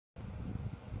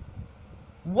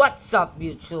What's up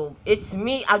YouTube? It's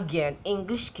me again,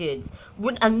 English Kids,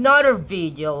 with another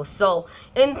video. So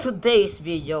in today's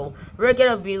video, we're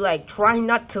gonna be like trying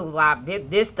not to laugh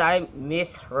it this time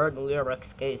misheard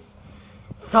lyrics case.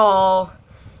 So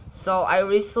I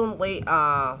recently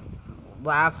laughed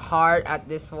hard at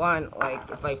this one. Like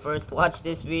if I first watched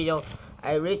this video,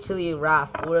 I literally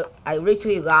laughed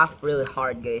really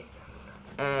hard, guys.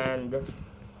 And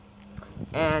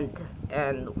and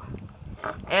and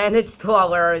and it's too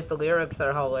hilarious. The lyrics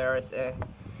are hilarious.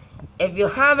 If you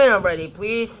haven't already,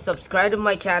 please subscribe to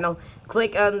my channel.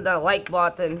 Click on the like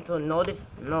button to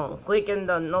click on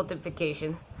the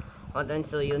notification button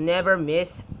so you never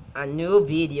miss a new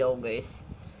video, guys.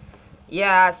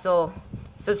 Yeah, so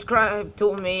subscribe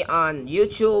to me on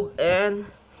YouTube and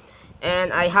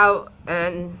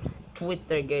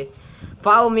Twitter, guys.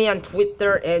 Follow me on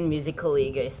Twitter and Musically,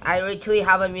 guys. I actually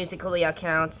have a Musically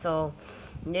account, so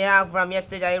yeah, from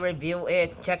yesterday I reviewed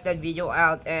it. Check that video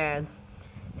out and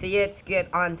see. Let's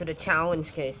get on to the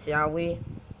challenge, guys, shall we?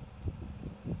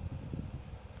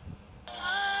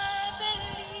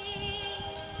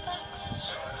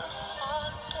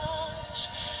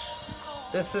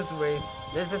 This is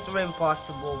really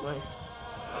impossible, guys.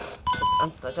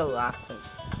 I'm such a laughter.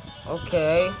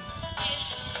 Okay.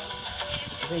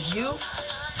 With you?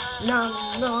 No,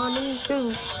 me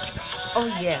too. Oh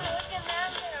yeah.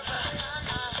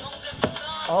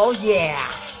 Oh yeah.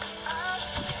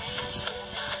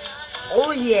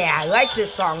 Oh yeah, I like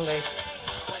this song, guys.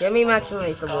 Let me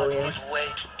maximize the volume.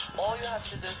 All you have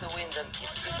to do to win them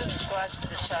is to subscribe to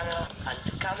the channel and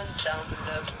to comment down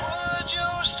below. Would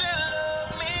you still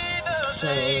love me the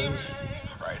same?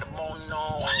 Right about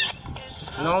now.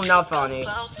 No, not funny. She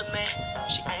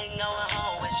ain't going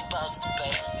home when she supposed to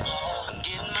pay. I'm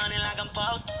getting money like I'm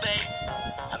supposed to pay.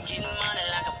 I'm getting money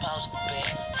like I'm supposed to pay.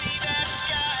 See that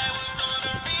sky, we're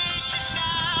gonna reach it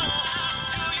now.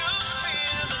 Do you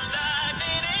feel the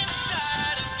lightning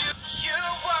inside of you? You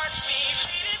watch me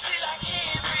beat it till I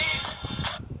can't breathe.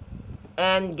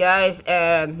 And guys,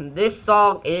 and this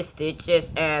song is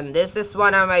Stitches, and this is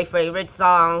one of my favorite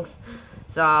songs.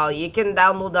 So you can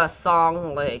download the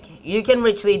song, like you can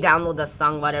literally download the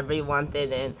song whatever you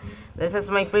wanted. And this is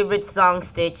my favorite song,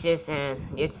 Stitches. And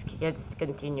let's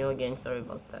continue again. Sorry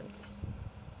about that, guys.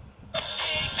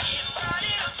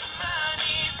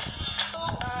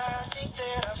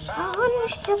 I wanna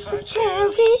stop the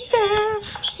cheerleader.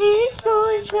 He's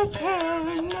always right there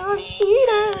and not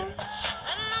either.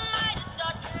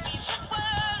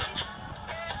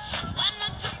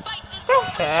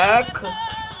 The heck?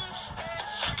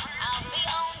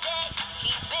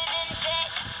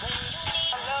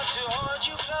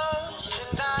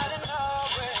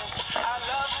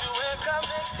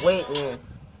 Wait,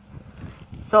 yes.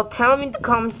 So tell me in the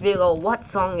comments below, what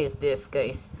song is this,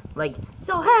 guys? Like,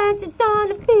 so handsome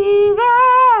on a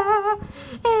bigger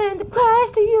and the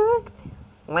Christ to use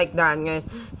like that, guys.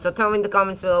 So tell me in the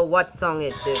comments below, what song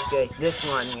is this, guys? This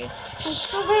one, guys.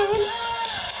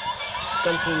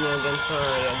 Continue again,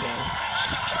 sorry again.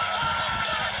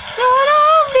 Don't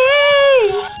on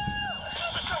me!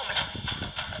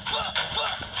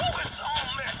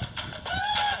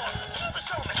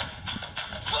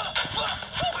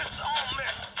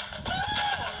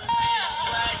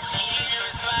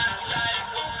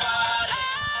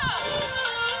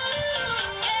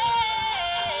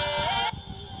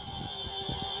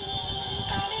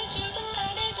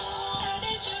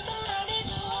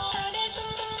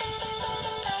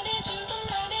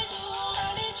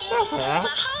 Okay.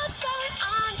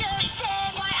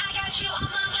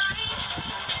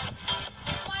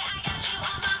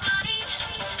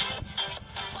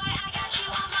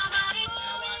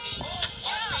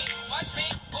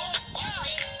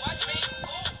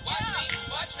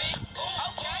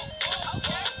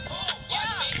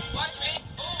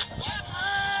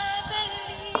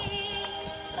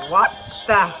 What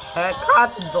the heck?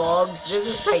 Hot dogs? This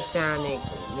is Titanic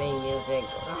main music.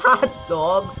 Hot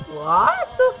dogs? What?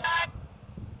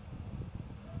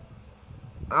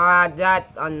 That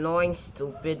annoying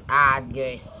stupid ad,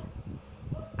 guys.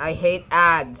 I hate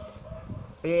ads.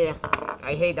 See,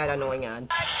 I hate that annoying ad.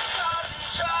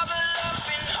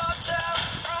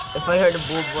 If I hear the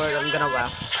boob word, I'm gonna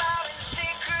laugh.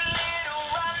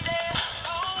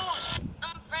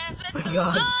 Oh my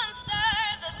god.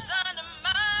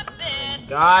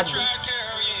 God.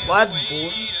 What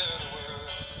boob?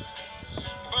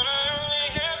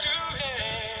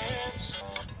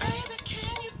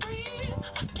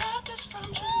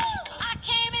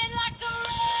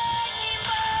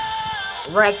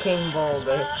 Wrecking Ball,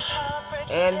 guys.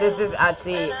 And this is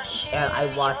actually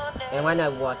when I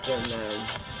was young, man.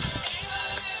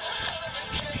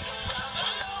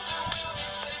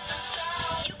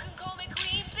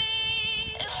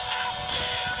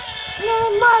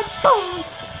 in my bones.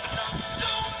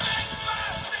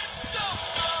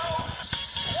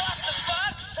 What the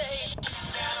fuck, say?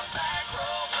 Down a back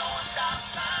road, blowing stop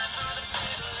sign through the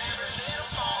middle, every little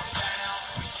farm town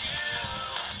with you.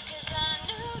 'Cause I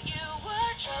knew you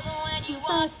were trouble when you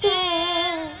walked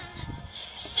in.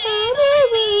 So shame on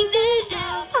me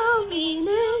now, told me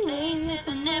new places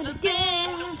I've never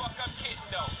been. Fuck, I'm kidding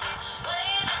though.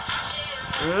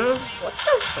 What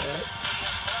the heck?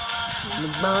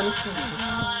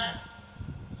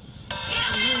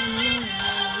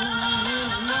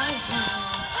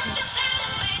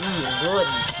 Good.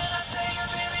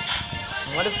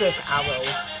 What if there's owl?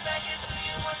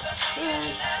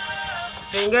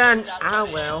 Finger and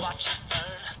owl.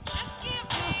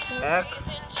 Heck.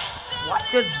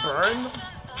 Watch it burn?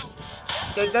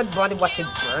 Take that body, watch it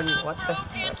burn. What the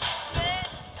heck?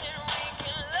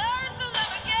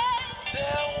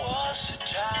 There was a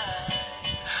time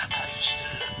I used to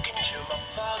look into my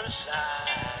father's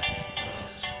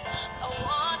eyes. I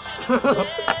want you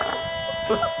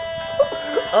to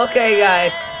Okay,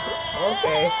 guys.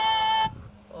 Okay.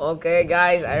 Okay,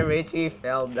 guys, I really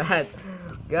felt that.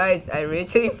 Guys, I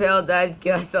really felt that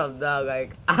because of that.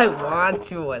 Like, I want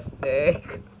you a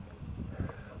stick.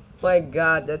 My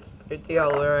god, that's pretty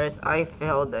hilarious. I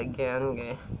failed again,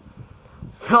 guys.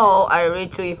 So, I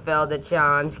really failed the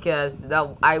challenge because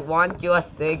the I want you a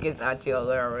stick is actually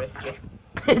hilarious.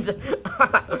 It's,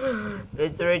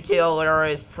 it's really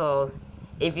hilarious. So,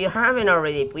 if you haven't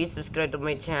already, please subscribe to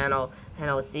my channel. And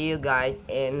I'll see you guys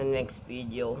in the next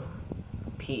video.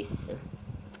 Peace.